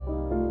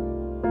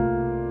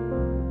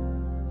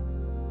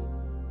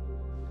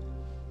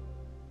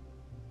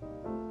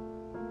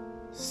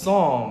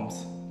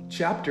Psalms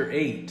chapter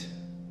 8.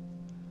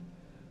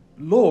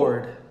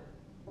 Lord,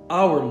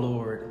 our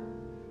Lord,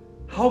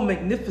 how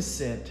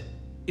magnificent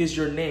is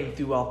your name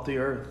throughout the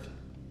earth.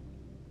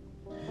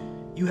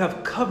 You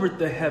have covered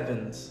the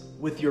heavens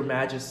with your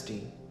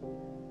majesty.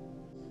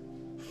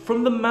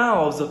 From the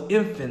mouths of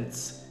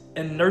infants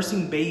and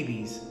nursing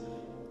babies,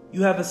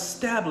 you have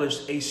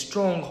established a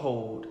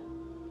stronghold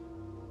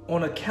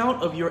on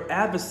account of your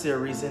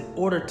adversaries in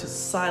order to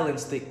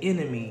silence the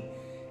enemy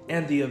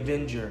and the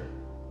avenger.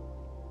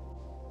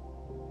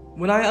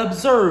 When I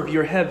observe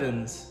your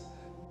heavens,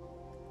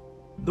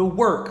 the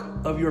work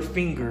of your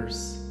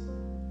fingers,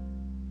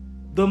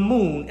 the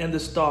moon and the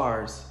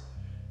stars,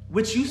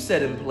 which you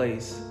set in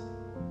place.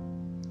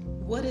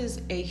 What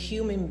is a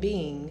human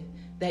being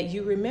that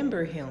you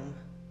remember him?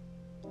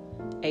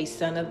 A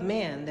son of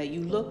man that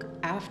you look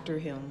after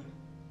him?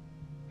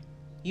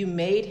 You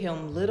made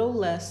him little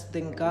less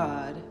than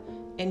God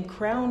and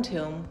crowned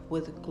him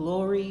with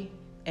glory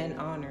and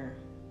honor.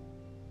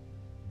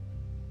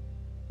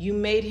 You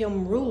made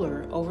him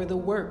ruler over the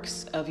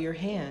works of your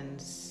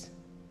hands.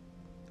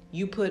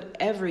 You put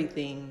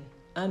everything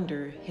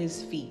under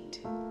his feet.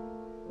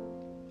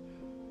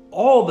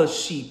 All the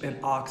sheep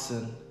and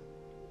oxen,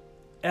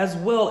 as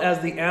well as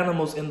the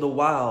animals in the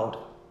wild,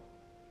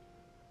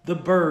 the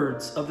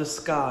birds of the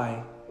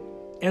sky,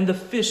 and the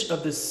fish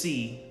of the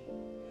sea,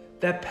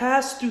 that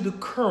pass through the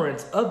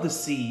currents of the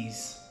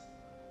seas.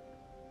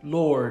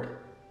 Lord,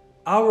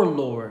 our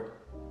Lord,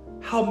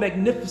 how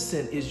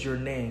magnificent is your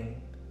name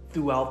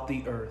throughout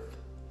the earth.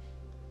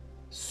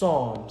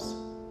 Psalms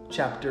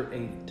chapter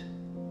 8.